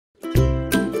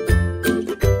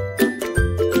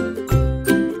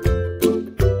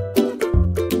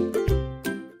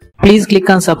Please click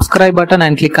on subscribe button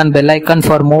and click on bell icon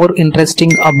for more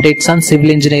interesting updates on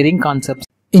civil engineering concepts.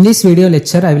 In this video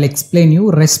lecture, I will explain you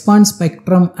response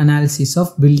spectrum analysis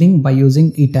of building by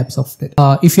using ETABS software.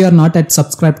 If you are not yet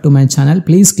subscribed to my channel,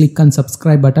 please click on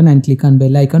subscribe button and click on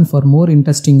bell icon for more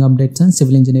interesting updates on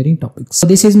civil engineering topics. So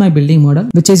this is my building model,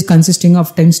 which is consisting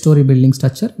of 10-story building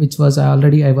structure, which was I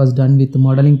was done with the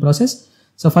modeling process.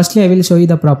 So firstly, I will show you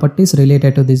the properties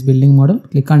related to this building model.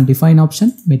 Click on define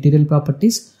option, material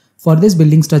properties. For this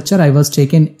building structure, I was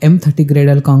taken M.Tech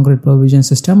gradal concrete provision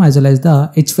system as well as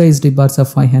the H-face rebars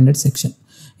of 500 section.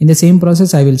 In the same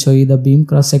process, I will show you the beam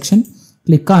cross section.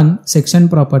 Click on section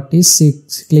properties,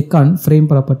 click on frame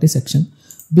property section.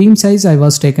 Beam size I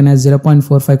was taken as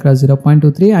 0.45 cross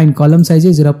 0.23 and column size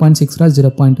is 0.6 cross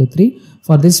 0.23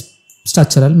 for this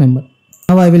structural member.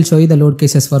 Now I will show you the load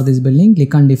cases for this building.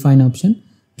 Click on define option.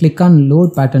 Click on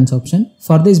load patterns option.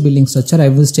 For this building structure, I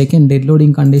was taken dead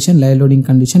loading condition, live loading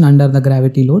condition under the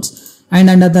gravity loads,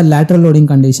 and under the lateral loading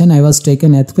condition, I was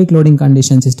taken earthquake loading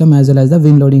condition system as well as the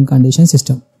wind loading condition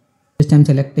system. Just I am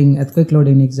selecting earthquake load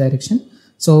in X direction.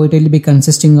 So it will be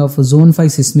consisting of zone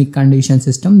 5 seismic condition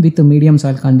system with a medium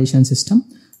soil condition system.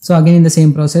 So again in the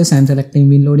same process, I am selecting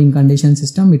wind loading condition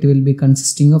system. It will be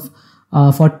consisting of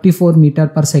 44 meter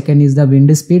per second is the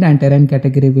wind speed and terrain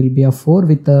category will be a 4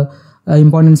 with the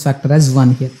importance factor as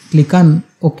 1 here. Click on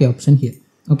OK option here.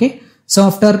 Okay. So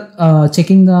after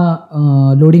checking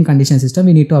the loading condition system,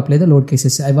 we need to apply the load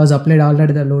cases. I was applied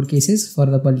already the load cases for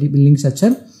the building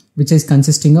structure, which is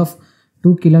consisting of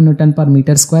 2 kN per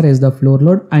meter square is the floor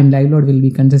load and live load will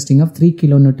be consisting of 3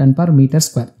 kN per meter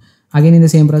square. Again in the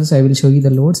same process, I will show you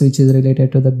the loads which is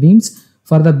related to the beams.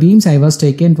 For the beams, I was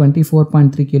taken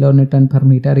 24.3 kN per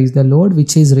meter is the load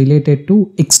which is related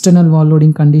to external wall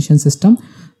loading condition system,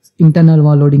 internal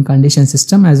wall loading condition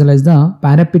system as well as the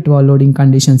parapet wall loading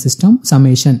condition system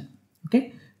summation.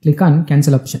 Okay, click on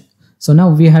cancel option. So now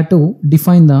we have to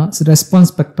define the response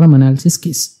spectrum analysis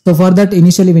case. So for that,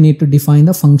 initially we need to define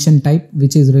the function type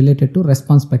which is related to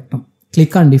response spectrum.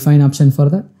 Click on define option for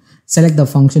that. Select the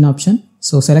function option.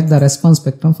 So select the response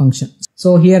spectrum function.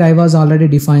 So here I was already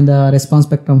defined the response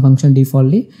spectrum function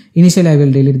defaultly. Initially I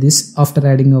will delete this after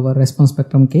adding our response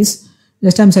spectrum case.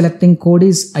 Just I am selecting code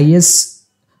is IS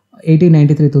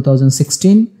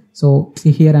 1893-2016. So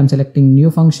here I am selecting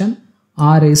new function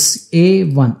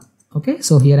RSA1. Okay,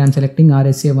 so here I am selecting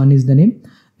RSA1 is the name.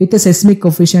 With the seismic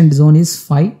coefficient zone is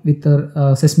 5 with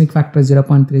the seismic factor is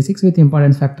 0.36 with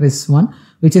importance factor is 1,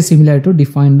 which is similar to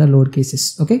define the load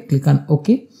cases. Okay, click on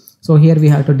OK. So here we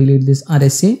have to delete this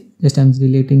RSA. Just I am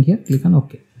deleting here. Click on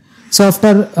OK. So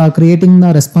after creating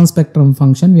the response spectrum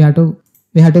function, we have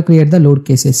to create the load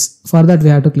cases. For that, we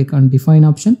have to click on define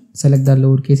option, select the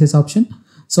load cases option.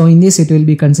 So in this, it will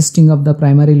be consisting of the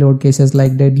primary load cases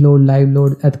like dead load, live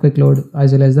load, earthquake load,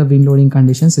 as well as the wind loading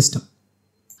condition system.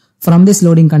 From this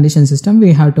loading condition system,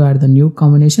 we have to add the new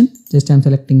combination. Just I am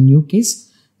selecting new case.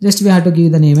 Just we have to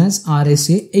give the name as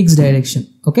RSA X direction.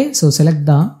 Okay. So select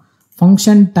the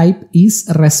function type is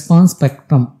response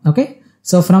spectrum. Okay.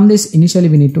 So from this, initially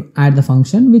we need to add the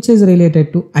function which is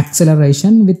related to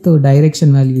acceleration with the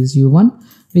direction value is U1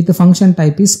 with the function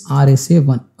type is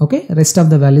RSA1. Okay, rest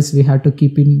of the values we have to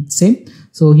keep in same.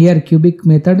 So here cubic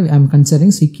method I am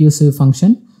considering CQC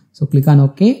function. So click on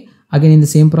OK. Again in the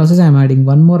same process I am adding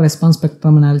one more response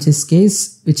spectrum analysis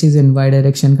case which is in Y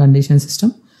direction condition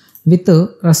system with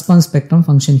the response spectrum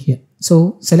function here.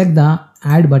 So select the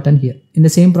add button here. In the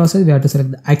same process we have to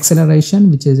select the acceleration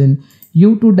which is in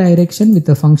U2 direction with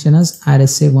the function as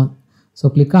RSA1. So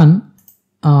click on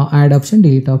add option,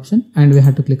 delete option, and we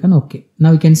have to click on OK.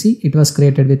 Now you can see it was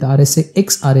created with RSA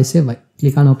X, RSA Y.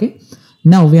 Click on OK.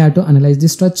 Now we have to analyze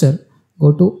this structure.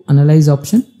 Go to analyze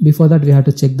option. Before that we have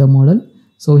to check the model.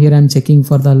 So here I am checking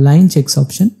for the line checks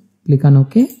option. Click on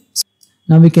OK.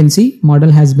 Now we can see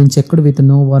model has been checked with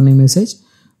no warning message.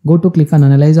 Go to click on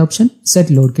analyze option, set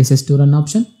load cases to run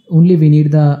option. Only we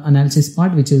need the analysis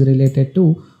part which is related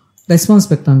to response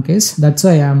spectrum case. That's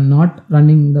why I am not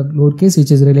running the load case which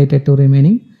is related to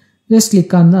remaining. Just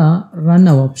click on the run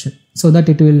now option so that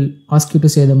it will ask you to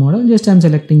save the model. Just I am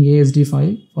selecting ASD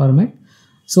file format.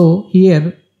 So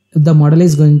here the model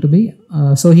is going to be,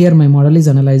 so here my model is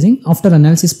analyzing. After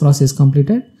analysis process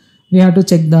completed, we have to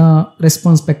check the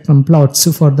response spectrum plots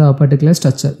for the particular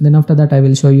structure. Then after that I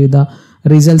will show you the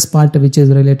results part which is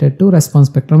related to response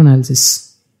spectrum analysis.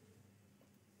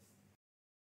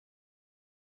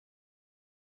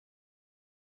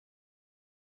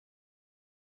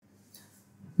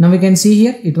 Now we can see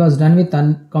here it was done with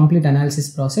complete analysis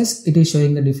process. It is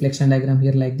showing the deflection diagram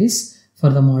here like this for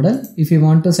the model. If you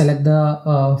want to select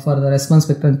the for the response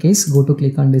spectrum case, go to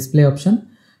click on display option.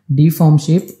 deform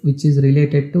shape, which is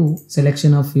related to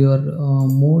selection of your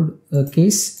mode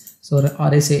case. So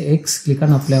RSA X, click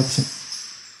on apply option.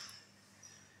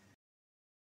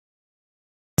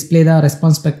 Display the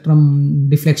response spectrum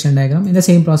deflection diagram. In the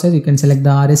same process, you can select the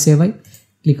RSA Y,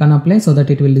 click on apply, so that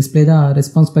it will display the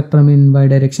response spectrum in Y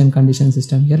direction condition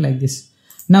system here like this.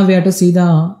 Now we have to see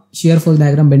the shear force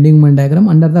diagram, bending moment diagram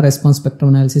under the response spectrum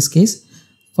analysis case.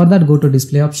 For that, go to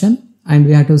display option and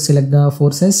we have to select the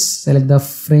forces, select the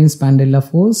frame spandrella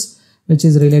force, which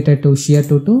is related to shear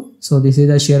 2. So this is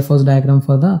the shear force diagram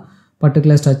for the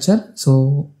particular structure.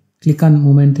 So click on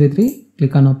moment 33,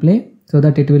 click on apply, so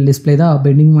that it will display the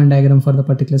bending moment diagram for the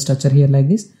particular structure here like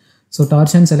this. So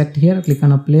torsion, select here, click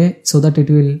on apply, so that it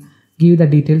will give the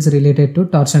details related to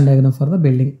torsion diagram for the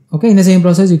building. Okay, in the same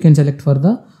process you can select for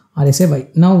the RSA Y.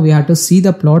 Now we have to see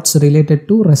the plots related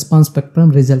to response spectrum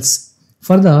results.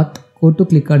 For that, go to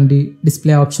click on the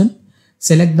display option,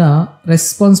 select the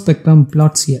response spectrum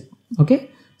plots here. Okay,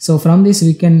 so from this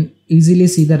we can easily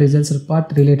see the results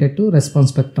part related to response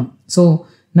spectrum. So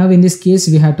now in this case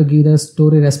we have to give the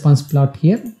story response plot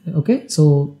here. Okay,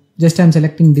 so just I am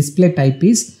selecting display type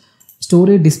is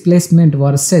story displacement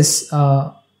versus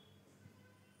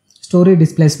story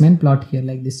displacement plot here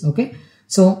like this. Okay,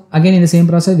 so again in the same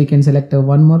process we can select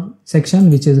one more section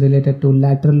which is related to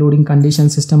lateral loading condition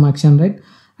system action rate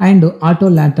and auto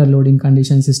lateral loading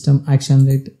condition system action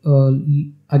rate.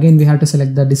 Again we have to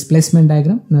select the displacement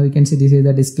diagram. Now you can see this is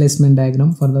the displacement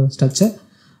diagram for the structure.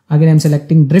 Again I am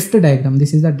selecting drift diagram.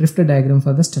 This is the drift diagram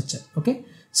for the structure. Okay,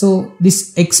 so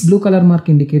this X blue color mark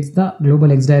indicates the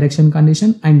global X direction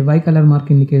condition and Y color mark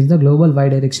indicates the global Y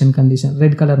direction condition.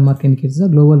 Red color mark indicates the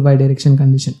global Y direction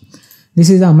condition. This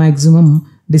is the maximum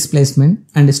displacement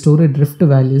and story drift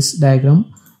values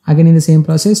diagram. Again in the same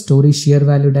process, story shear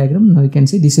value diagram. Now you can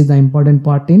see this is the important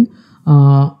part in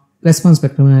response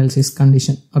spectrum analysis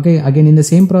condition. Okay, again in the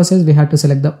same process we have to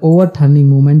select the overturning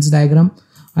moments diagram.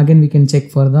 Again we can check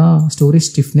for the story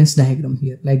stiffness diagram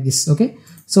here like this. Okay,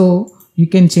 so you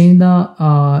can change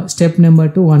the step number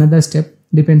to another step,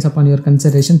 depends upon your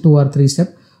consideration, 2 or 3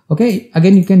 step. Okay,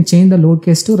 again you can change the load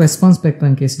case to response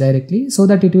spectrum case directly, so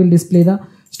that it will display the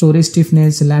story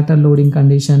stiffness, lateral loading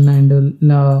condition and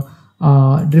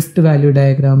drift value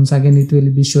diagrams. Again it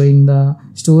will be showing the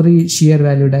story shear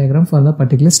value diagram for the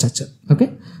particular structure.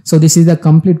 Okay, so this is the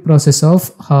complete process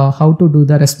of how to do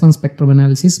the response spectrum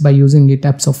analysis by using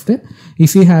ETABS software.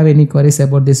 If you have any queries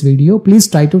about this video, please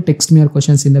try to text me your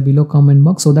questions in the below comment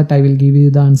box, so that I will give you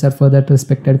the answer for that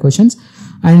respected questions.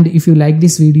 And if you like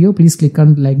this video, please click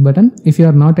on like button. If you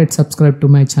are not yet subscribed to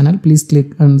my channel, please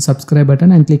click on subscribe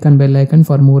button and click on bell icon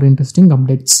for more interesting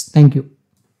updates. Thank you.